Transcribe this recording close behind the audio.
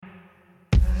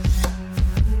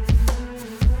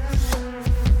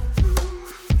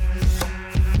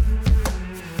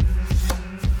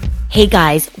Hey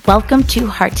guys, welcome to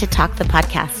Heart to Talk, the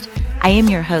podcast. I am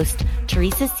your host,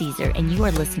 Teresa Caesar, and you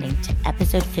are listening to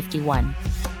episode 51.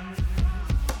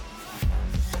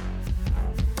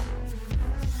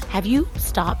 Have you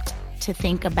stopped to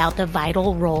think about the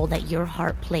vital role that your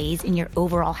heart plays in your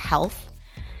overall health?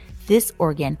 This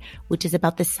organ, which is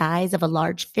about the size of a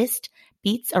large fist,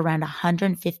 beats around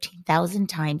 115,000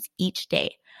 times each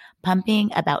day,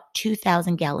 pumping about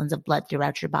 2,000 gallons of blood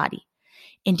throughout your body.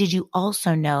 And did you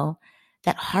also know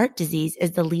that heart disease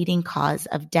is the leading cause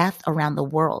of death around the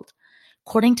world?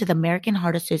 According to the American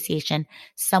Heart Association,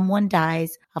 someone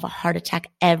dies of a heart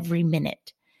attack every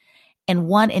minute, and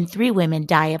 1 in 3 women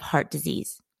die of heart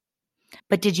disease.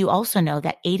 But did you also know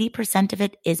that 80% of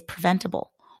it is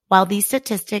preventable? While these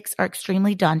statistics are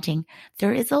extremely daunting,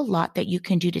 there is a lot that you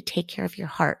can do to take care of your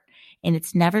heart, and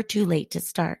it's never too late to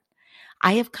start.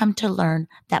 I have come to learn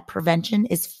that prevention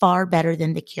is far better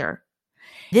than the cure.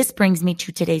 This brings me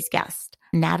to today's guest,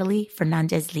 Natalie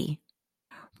Fernandez.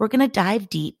 We're going to dive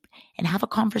deep and have a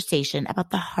conversation about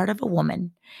the heart of a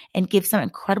woman and give some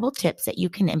incredible tips that you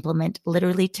can implement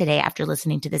literally today after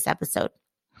listening to this episode.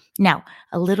 Now,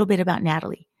 a little bit about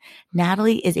Natalie.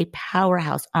 Natalie is a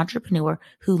powerhouse entrepreneur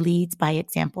who leads by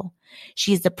example.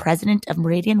 She is the president of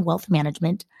Meridian Wealth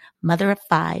Management, mother of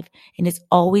 5, and is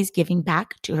always giving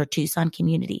back to her Tucson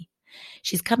community.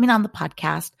 She's coming on the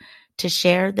podcast to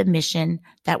share the mission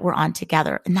that we're on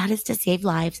together, and that is to save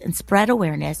lives and spread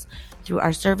awareness through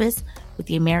our service with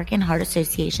the American Heart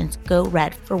Association's Go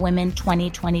Red for Women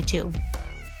 2022.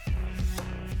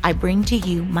 I bring to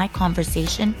you my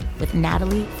conversation with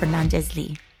Natalie Fernandez.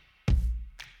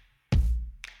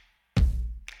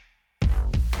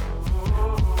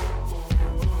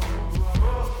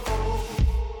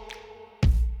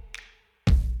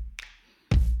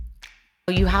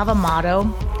 You have a motto,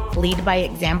 lead by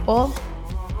example.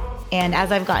 And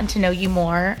as I've gotten to know you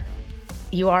more,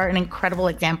 you are an incredible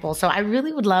example. So I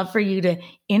really would love for you to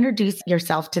introduce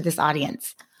yourself to this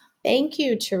audience. Thank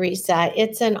you, Teresa.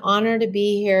 It's an honor to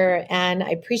be here, and I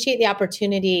appreciate the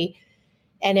opportunity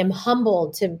and am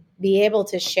humbled to be able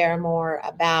to share more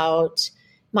about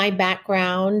my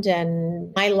background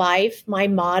and my life, my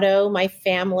motto, my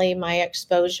family, my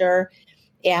exposure.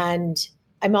 And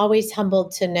I'm always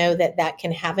humbled to know that that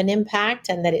can have an impact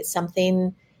and that it's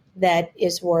something that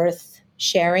is worth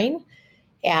sharing.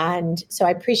 And so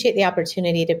I appreciate the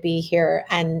opportunity to be here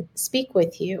and speak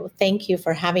with you. Thank you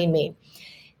for having me.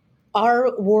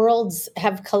 Our worlds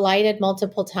have collided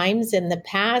multiple times in the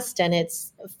past, and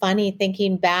it's funny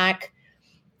thinking back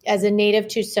as a native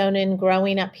Tucsonan,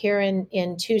 growing up here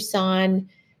in Tucson,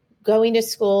 going to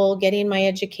school, getting my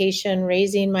education,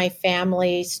 raising my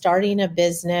family, starting a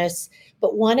business.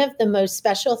 But one of the most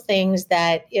special things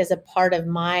that is a part of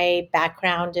my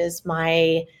background is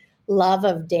my love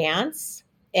of dance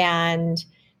and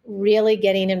really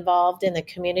getting involved in the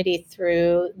community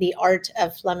through the art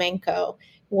of flamenco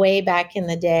way back in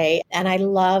the day. And I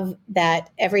love that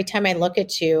every time I look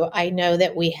at you, I know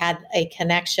that we had a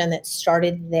connection that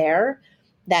started there,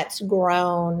 that's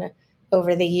grown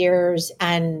over the years,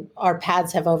 and our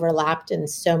paths have overlapped in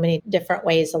so many different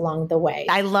ways along the way.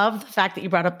 I love the fact that you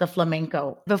brought up the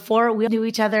flamenco. Before we knew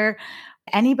each other,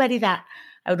 anybody that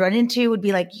I would run into would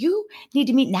be like, you need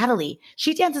to meet Natalie.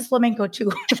 She dances flamenco too.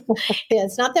 Yeah,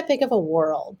 it's not that big of a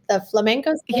world. The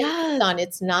flamenco Yes.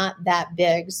 it's not that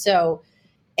big. So,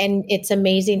 and it's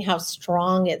amazing how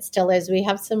strong it still is. We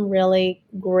have some really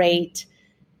great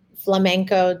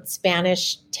flamenco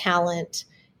Spanish talent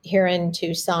here in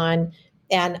Tucson.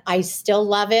 And I still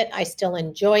love it. I still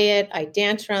enjoy it. I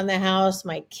dance around the house.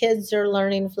 My kids are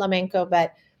learning flamenco,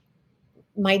 but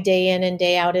my day in and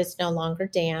day out is no longer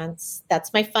dance.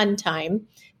 That's my fun time.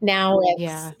 Now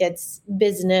it's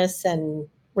business and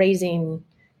raising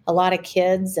a lot of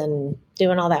kids and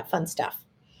doing all that fun stuff.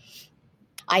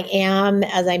 I am,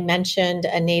 as I mentioned,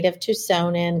 a native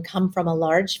Tucsonan, come from a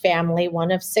large family,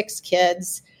 one of 6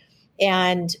 kids,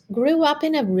 and grew up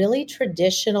in a really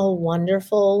traditional,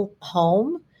 wonderful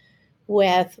home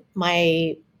with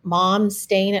my mom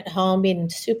staying at home, being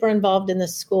super involved in the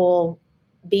school,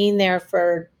 being there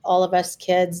for all of us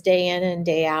kids day in and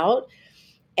day out.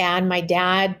 And my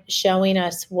dad showing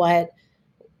us what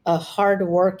a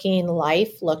hardworking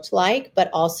life looked like,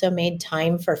 but also made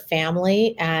time for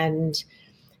family and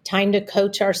time to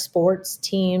coach our sports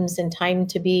teams and time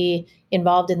to be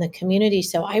involved in the community.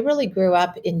 So I really grew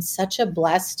up in such a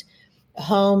blessed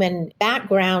home and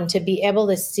background to be able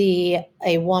to see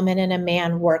a woman and a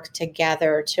man work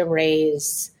together to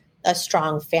raise a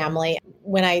strong family.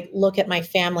 When I look at my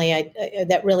family,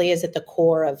 that really is at the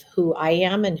core of who I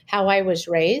am and how I was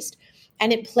raised.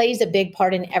 And it plays a big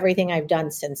part in everything I've done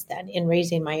since then, in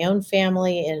raising my own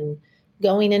family, in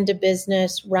going into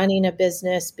business, running a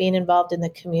business, being involved in the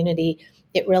community.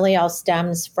 It really all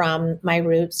stems from my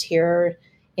roots here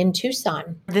in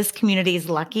Tucson. This community is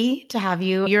lucky to have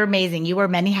you. You're amazing. You wear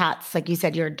many hats. Like you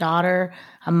said, you're a daughter,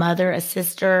 a mother, a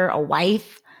sister, a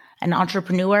wife, an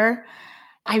entrepreneur.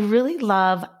 I really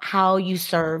love how you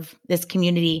serve this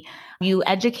community. You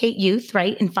educate youth,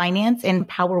 right, in finance and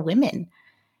empower women.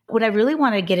 What I really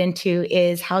want to get into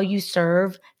is how you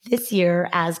serve this year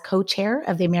as co-chair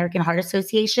of the American Heart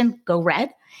Association, Go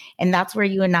Red. And that's where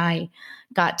you and I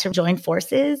got to join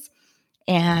forces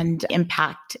and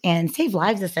impact and save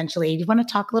lives, essentially. Do you want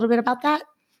to talk a little bit about that?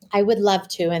 I would love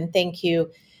to, and thank you.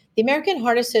 The American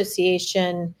Heart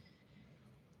Association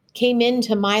came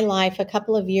into my life a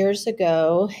couple of years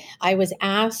ago. I was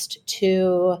asked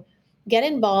to get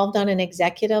involved on an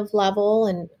executive level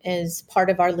and as part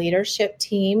of our leadership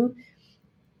team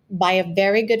by a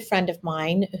very good friend of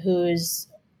mine whose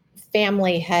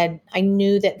family I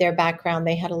knew that their background,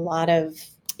 they had a lot of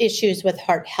issues with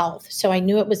heart health. So I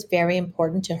knew it was very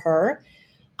important to her.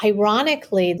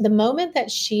 Ironically, the moment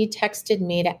that she texted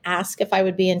me to ask if I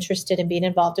would be interested in being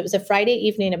involved, it was a Friday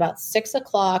evening about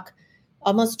 6:00,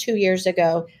 almost 2 years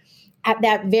ago. At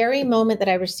that very moment that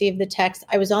I received the text,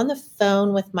 I was on the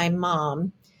phone with my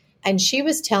mom, and she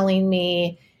was telling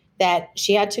me that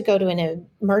she had to go to an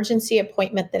emergency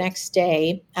appointment the next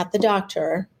day at the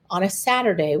doctor on a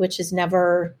Saturday, which is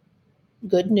never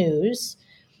good news,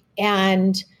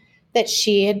 and that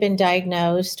she had been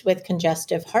diagnosed with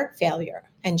congestive heart failure.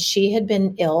 And she had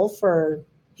been ill for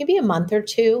maybe a month or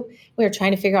two. We were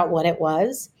trying to figure out what it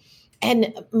was.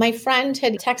 And my friend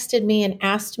had texted me and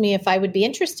asked me if I would be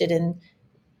interested in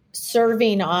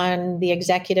serving on the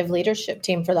executive leadership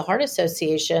team for the Heart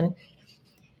Association.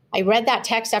 I read that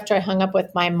text after I hung up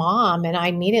with my mom, and I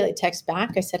immediately texted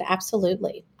back. I said,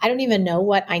 absolutely. I don't even know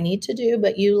what I need to do,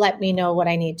 but you let me know what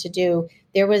I need to do.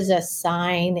 There was a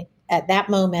sign at that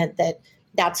moment that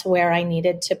that's where I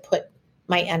needed to put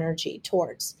my energy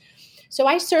towards. So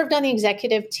I served on the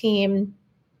executive team,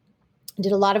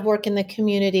 did a lot of work in the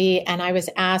community, and I was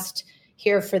asked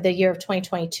here for the year of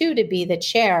 2022 to be the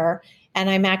chair. And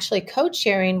I'm actually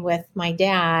co-chairing with my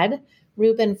dad,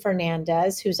 Ruben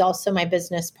Fernandez, who's also my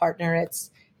business partner.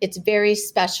 It's very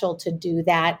special to do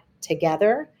that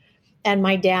together. And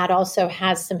my dad also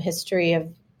has some history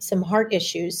of some heart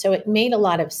issues, so it made a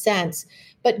lot of sense.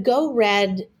 But Go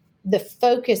Red, the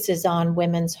focus is on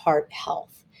women's heart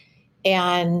health.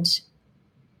 And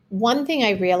one thing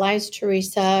I realized,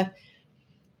 Teresa,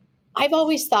 I've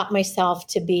always thought myself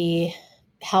to be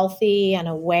healthy and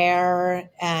aware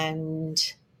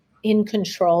and in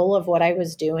control of what I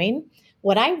was doing.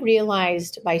 What I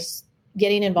realized by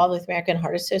getting involved with American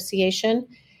Heart Association,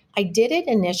 I did it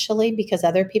initially because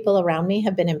other people around me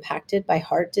have been impacted by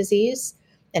heart disease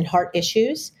and heart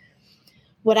issues.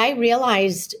 What I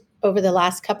realized over the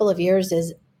last couple of years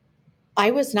is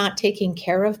I was not taking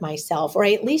care of myself, or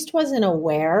I at least wasn't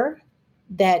aware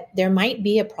that there might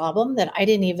be a problem that I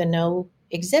didn't even know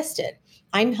existed.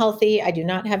 I'm healthy. I do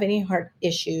not have any heart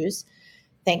issues,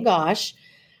 thank gosh.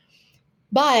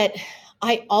 But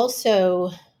I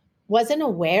also wasn't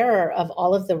aware of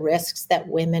all of the risks that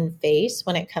women face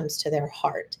when it comes to their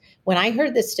heart. When I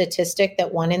heard the statistic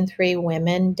that 1 in 3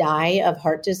 women die of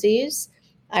heart disease,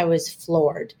 I was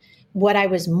floored. What I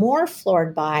was more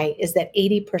floored by is that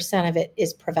 80% of it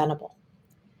is preventable.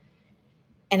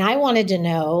 And I wanted to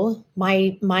know,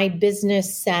 my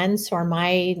business sense or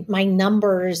my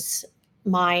numbers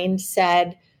mind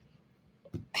said,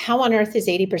 how on earth is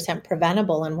 80%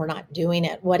 preventable and we're not doing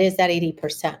it? What is that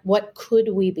 80%? What could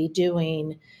we be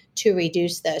doing to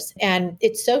reduce this? And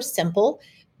it's so simple,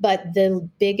 but the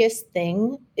biggest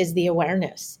thing is the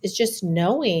awareness. It's just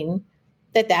knowing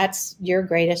that that's your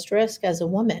greatest risk as a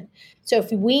woman. So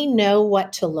if we know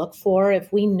what to look for,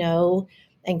 if we know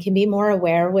and can be more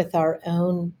aware with our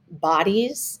own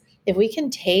bodies, if we can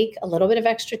take a little bit of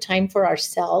extra time for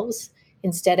ourselves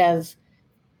instead of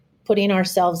putting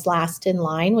ourselves last in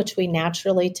line, which we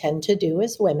naturally tend to do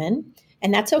as women,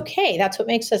 and that's okay. That's what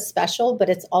makes us special, but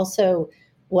it's also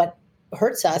what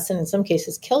hurts us and in some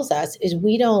cases kills us, is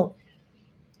we don't,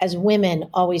 as women,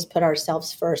 always put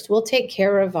ourselves first. We'll take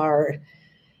care of our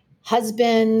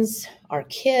husbands, our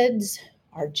kids,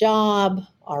 our job,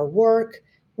 our work.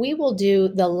 We will do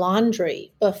the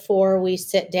laundry before we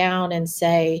sit down and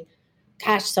say,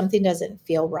 gosh, something doesn't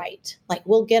feel right. Like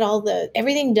we'll get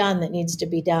everything done that needs to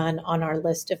be done on our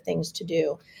list of things to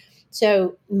do.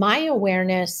 So my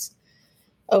awareness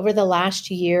over the last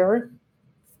year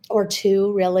or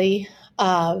two, really,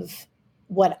 of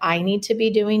what I need to be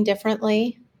doing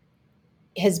differently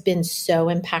has been so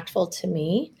impactful to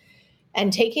me.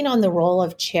 And taking on the role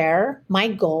of chair, my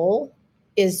goal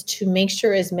is to make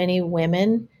sure as many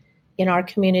women in our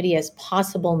community as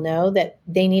possible know that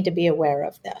they need to be aware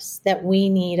of this, that we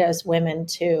need as women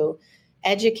to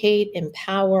educate,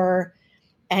 empower,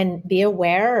 and be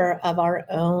aware of our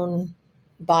own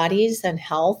bodies and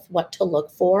health, what to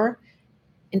look for,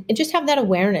 and just have that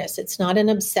awareness. It's not an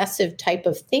obsessive type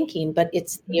of thinking, but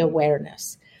it's the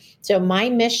awareness. So my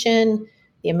mission,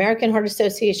 the American Heart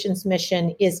Association's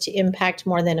mission, is to impact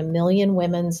more than 1 million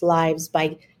women's lives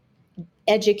by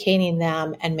educating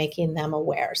them and making them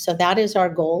aware. So that is our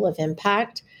goal of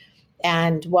impact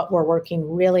and what we're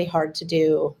working really hard to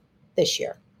do this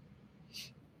year.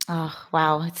 Oh,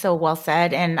 wow. It's so well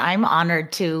said. And I'm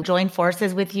honored to join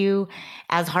forces with you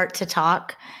as Heart to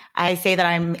Talk. I say that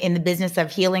I'm in the business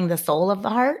of healing the soul of the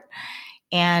heart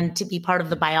and to be part of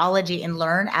the biology and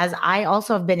learn, as I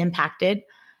also have been impacted,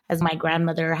 as my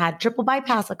grandmother had triple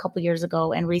bypass a couple years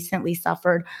ago and recently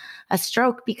suffered a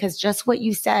stroke because just what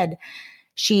you said,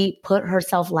 she put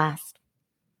herself last,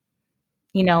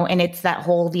 and it's that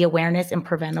whole, the awareness and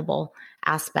preventable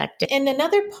aspect. And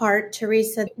another part,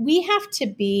 Teresa, we have to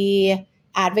be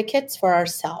advocates for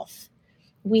ourselves.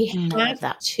 We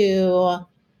have to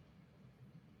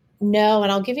know,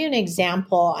 and I'll give you an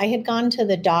example. I had gone to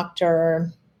the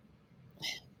doctor,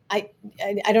 I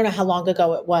don't know how long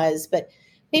ago it was, but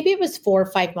maybe it was 4 or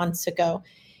 5 months ago.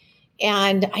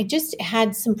 And I just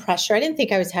had some pressure. I didn't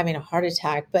think I was having a heart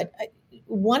attack, but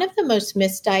one of the most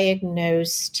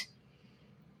misdiagnosed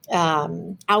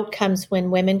outcomes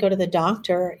when women go to the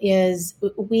doctor is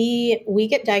we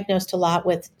get diagnosed a lot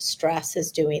with stress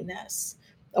as doing this,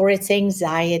 or it's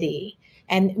anxiety.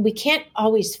 And we can't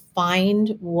always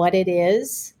find what it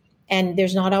is. And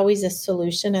there's not always a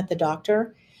solution at the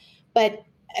doctor. But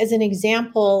as an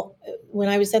example, when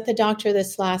I was at the doctor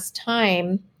this last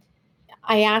time,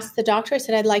 I asked the doctor, I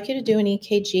said, I'd like you to do an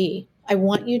EKG. I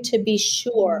want you to be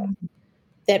sure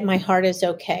that my heart is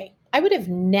okay. I would have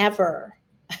never,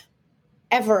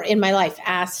 ever in my life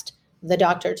asked the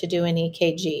doctor to do an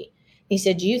EKG. He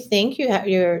said, do you think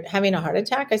you're having a heart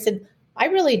attack? I said, I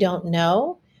really don't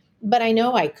know, but I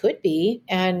know I could be,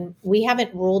 and we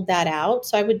haven't ruled that out.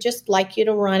 So I would just like you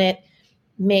to run it,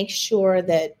 make sure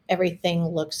that everything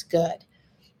looks good.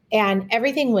 And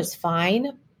everything was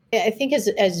fine. I think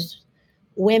as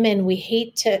women, we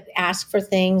hate to ask for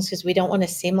things because we don't want to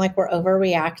seem like we're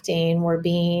overreacting, we're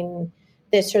being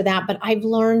this or that. But I've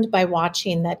learned by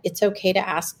watching that it's okay to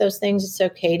ask those things. It's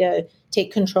okay to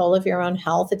take control of your own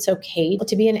health. It's okay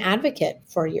to be an advocate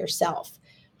for yourself.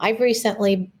 I've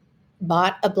recently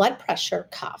bought a blood pressure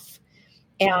cuff,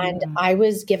 and I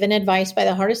was given advice by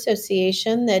the Heart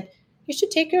Association that you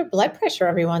should take your blood pressure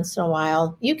every once in a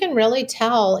while. You can really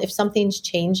tell if something's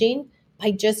changing by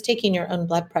just taking your own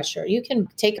blood pressure. You can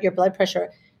take your blood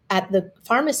pressure at the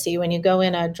pharmacy when you go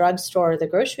in a drugstore or the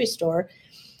grocery store.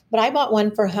 But I bought one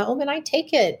for home, and I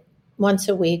take it once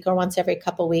a week or once every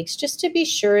couple of weeks just to be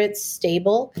sure it's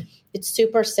stable. It's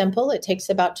super simple. It takes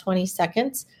about 20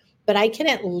 seconds, but I can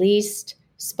at least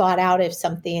spot out if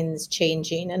something's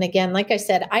changing. And again, like I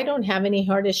said, I don't have any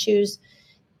heart issues,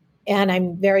 and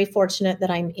I'm very fortunate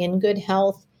that I'm in good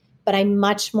health, but I'm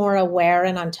much more aware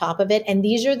and on top of it. And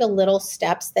these are the little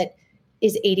steps that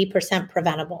is 80%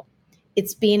 preventable.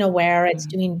 It's being aware. It's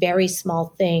doing very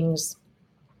small things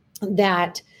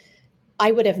that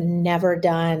I would have never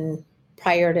done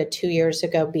prior to 2 years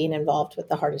ago being involved with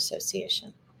the Heart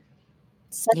Association.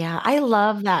 Yeah, I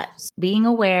love that. Being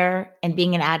aware and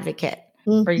being an advocate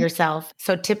for yourself.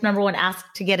 So tip number 1,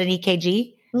 ask to get an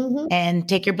EKG and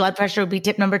take your blood pressure would be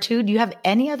tip number 2. Do you have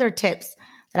any other tips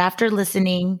that after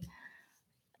listening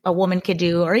a woman could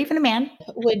do, or even a man?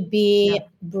 Would be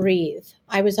breathe.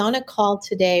 I was on a call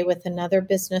today with another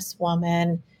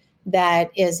businesswoman that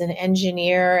is an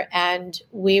engineer, and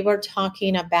we were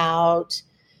talking about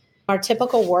our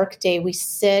typical work day. We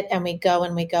sit and we go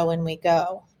and we go and we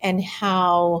go, and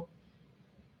how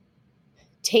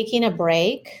taking a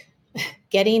break,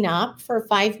 getting up for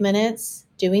 5 minutes,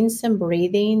 doing some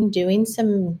breathing, doing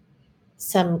some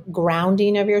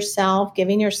grounding of yourself,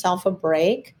 giving yourself a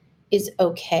break is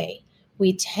okay.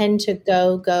 We tend to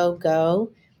go, go,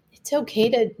 go. It's okay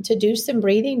to do some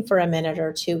breathing for a minute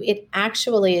or two. It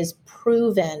actually is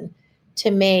proven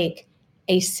to make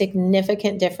a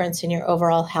significant difference in your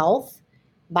overall health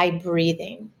by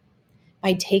breathing,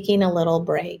 by taking a little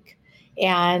break.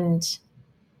 And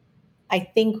I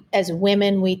think as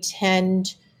women, we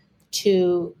tend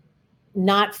to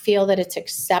not feel that it's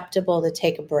acceptable to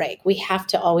take a break. We have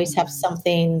to always have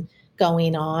something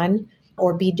going on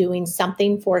or be doing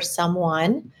something for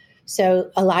someone.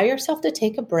 So allow yourself to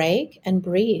take a break and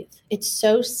breathe. It's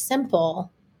so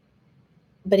simple,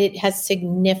 but it has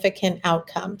significant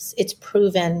outcomes. It's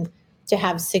proven to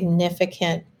have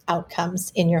significant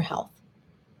outcomes in your health.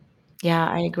 Yeah,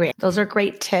 I agree. Those are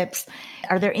great tips.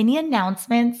 Are there any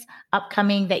announcements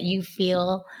upcoming that you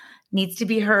feel needs to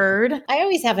be heard? I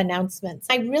always have announcements.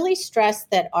 I really stress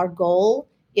that our goal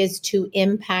is to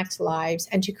impact lives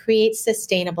and to create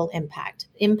sustainable impact.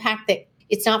 Impact that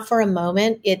it's not for a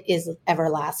moment, it is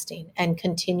everlasting and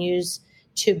continues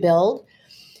to build.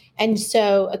 And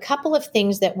so, a couple of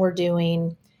things that we're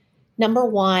doing. Number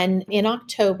one, in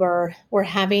October, we're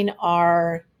having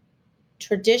our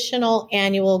traditional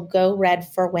annual Go Red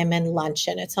for Women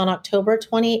luncheon. It's on October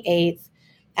 28th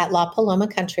at La Paloma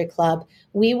Country Club.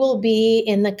 We will be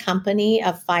in the company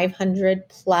of 500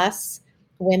 plus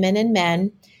women and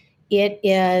men. It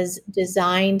is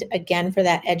designed again for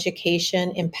that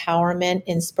education, empowerment,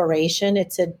 inspiration.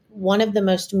 It's one of the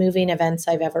most moving events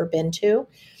I've ever been to.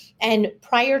 And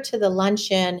prior to the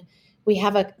luncheon, we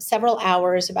have several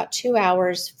hours, about 2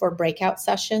 hours for breakout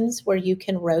sessions where you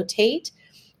can rotate.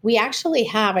 We actually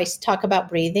have, I talk about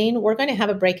breathing, we're going to have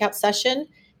a breakout session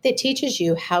that teaches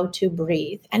you how to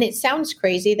breathe. And it sounds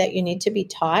crazy that you need to be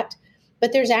taught,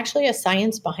 but there's actually a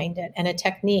science behind it and a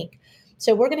technique.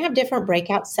 So we're going to have different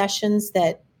breakout sessions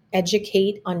that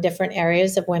educate on different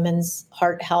areas of women's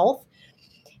heart health.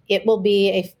 It will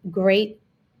be a great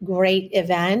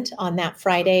event on that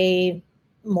Friday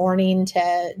morning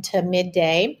to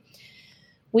midday.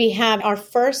 We have our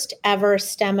first ever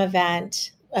STEM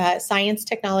event, science,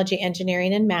 technology,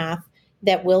 engineering, and math,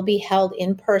 that will be held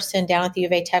in person down at the U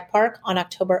of A Tech Park on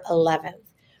October 11th.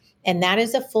 And that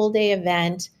is a full day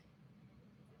event.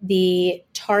 The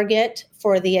target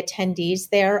for the attendees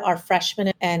there are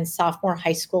freshmen and sophomore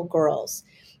high school girls.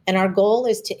 And our goal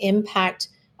is to impact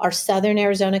our Southern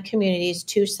Arizona communities,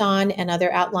 Tucson and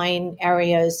other outlying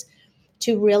areas,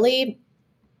 to really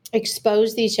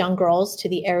expose these young girls to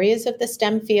the areas of the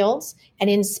STEM fields and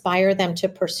inspire them to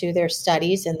pursue their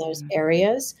studies in those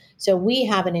areas. So we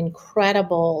have an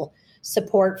incredible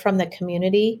support from the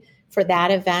community for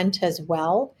that event as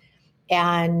well.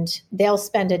 And they'll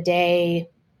spend a day,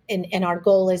 and our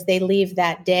goal is they leave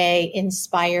that day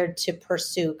inspired to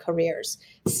pursue careers.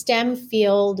 STEM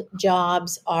field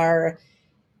jobs are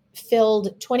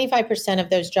filled, 25% of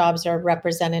those jobs are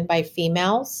represented by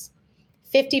females.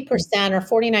 50% or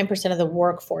 49% of the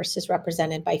workforce is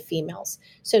represented by females.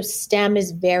 So STEM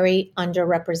is very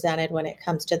underrepresented when it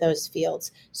comes to those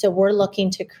fields. So we're looking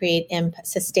to create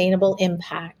sustainable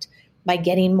impact by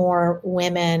getting more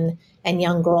women and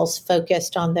young girls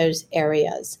focused on those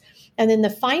areas. And then the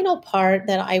final part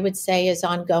that I would say is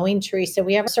ongoing, Teresa.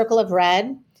 We have a Circle of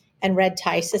Red and Red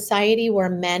Tie Society where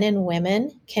men and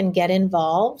women can get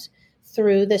involved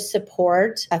through the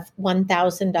support of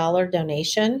 $1,000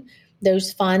 donation.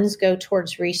 Those funds go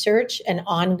towards research and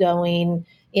ongoing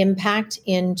impact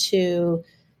into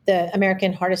the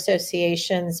American Heart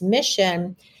Association's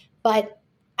mission. But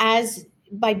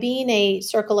by being a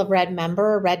Circle of Red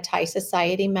member, a Red Tie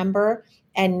Society member,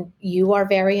 and you are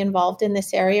very involved in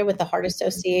this area with the Heart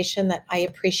Association that I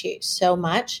appreciate so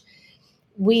much.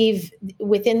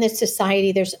 Within this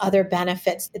society, there's other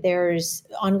benefits. There's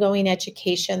ongoing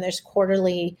education. There's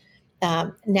quarterly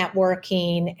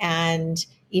networking and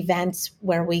events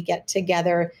where we get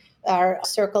together. Our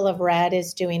Circle of Red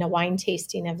is doing a wine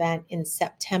tasting event in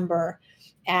September,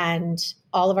 and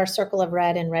all of our Circle of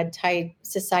Red and Red Tie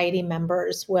Society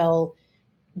members will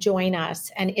join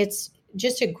us. And it's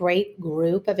just a great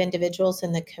group of individuals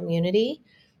in the community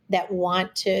that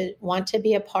want to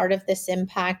be a part of this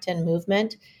impact and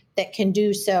movement that can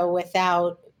do so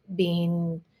without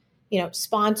being,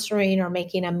 sponsoring or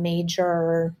making a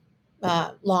major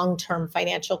long-term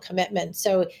financial commitment.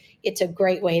 So it's a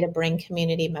great way to bring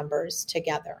community members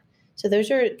together. So those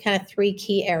are kind of three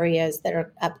key areas that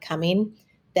are upcoming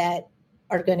that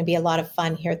are going to be a lot of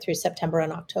fun here through September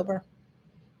and October.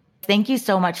 Thank you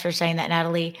so much for sharing that,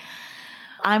 Natalie.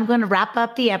 I'm going to wrap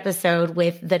up the episode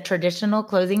with the traditional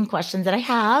closing questions that I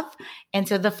have. And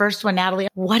so the first one, Natalie,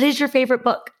 what is your favorite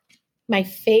book? My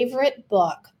favorite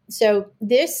book. So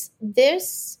this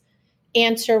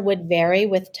answer would vary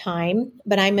with time,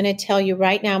 but I'm going to tell you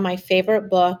right now, my favorite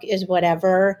book is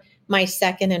whatever my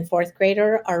second and fourth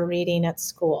grader are reading at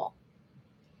school.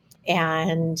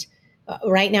 And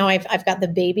right now I've got the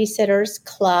Babysitter's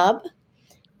Club.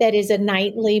 That is a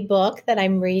nightly book that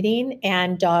I'm reading,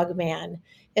 and Dog Man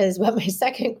is what my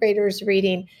second grader is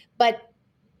reading. But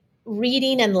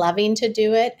reading and loving to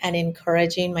do it and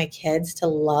encouraging my kids to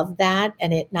love that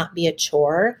and it not be a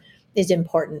chore is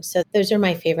important. So those are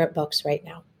my favorite books right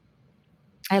now.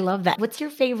 I love that. What's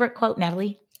your favorite quote,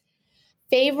 Natalie?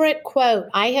 Favorite quote.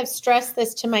 I have stressed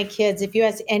this to my kids. If you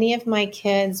ask any of my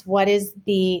kids, what is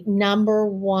the number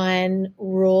one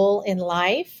rule in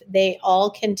life? They all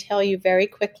can tell you very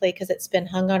quickly because it's been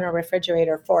hung on a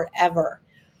refrigerator forever.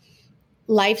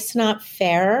 Life's not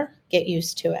fair. Get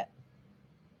used to it.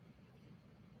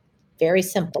 Very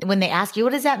simple. When they ask you,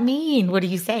 what does that mean? What do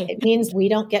you say? It means we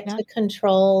don't get to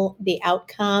control the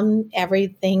outcome.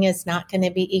 Everything is not going to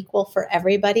be equal for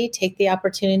everybody. Take the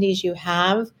opportunities you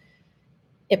have,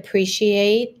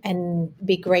 appreciate and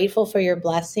be grateful for your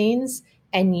blessings.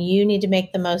 And you need to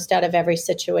make the most out of every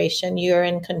situation. You're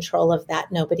in control of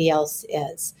that. Nobody else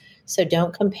is. So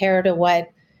don't compare to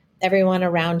what everyone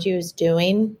around you is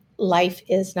doing. Life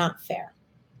is not fair.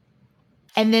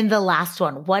 And then the last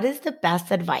one, what is the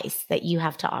best advice that you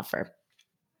have to offer?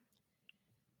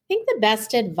 I think the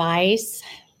best advice,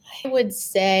 I would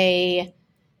say,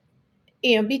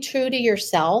 be true to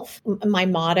yourself. My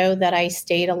motto that I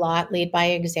state a lot, lead by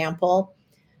example.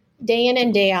 Day in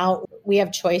and day out, we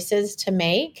have choices to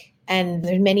make, and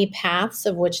there's many paths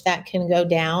of which that can go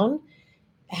down.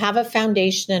 Have a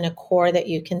foundation and a core that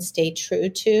you can stay true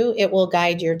to. It will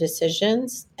guide your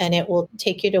decisions, and it will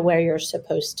take you to where you're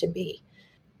supposed to be.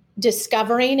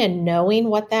 Discovering and knowing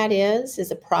what that is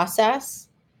a process,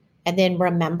 and then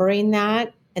remembering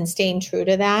that and staying true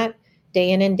to that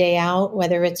day in and day out,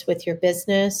 whether it's with your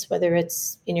business, whether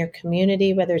it's in your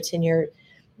community, whether it's in your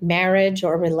marriage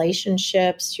or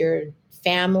relationships, your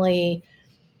family.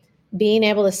 Being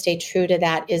able to stay true to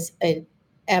that is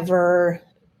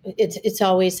it's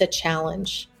always a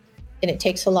challenge, and it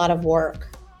takes a lot of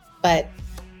work. But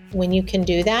when you can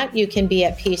do that, you can be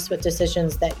at peace with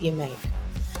decisions that you make.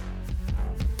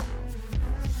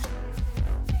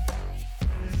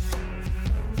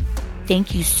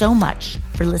 Thank you so much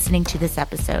for listening to this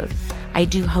episode. I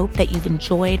do hope that you've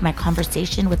enjoyed my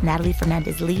conversation with Natalie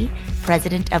Fernandez Lee,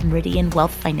 president of Meridian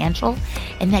Wealth Financial,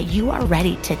 and that you are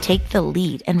ready to take the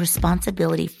lead and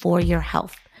responsibility for your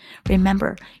health.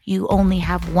 Remember, you only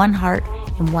have one heart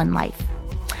and one life.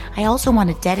 I also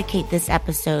want to dedicate this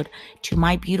episode to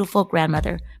my beautiful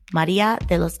grandmother, Maria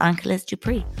de los Angeles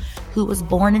Dupree, who was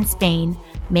born in Spain,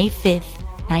 May 5th,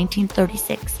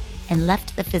 1936, and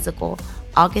left the physical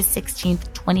August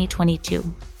 16th,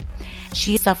 2022.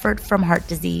 She suffered from heart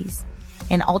disease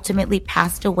and ultimately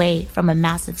passed away from a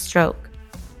massive stroke,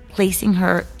 placing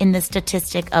her in the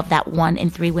statistic of that 1 in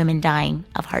 3 women dying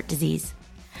of heart disease.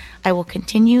 I will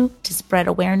continue to spread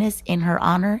awareness in her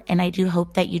honor, and I do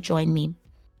hope that you join me.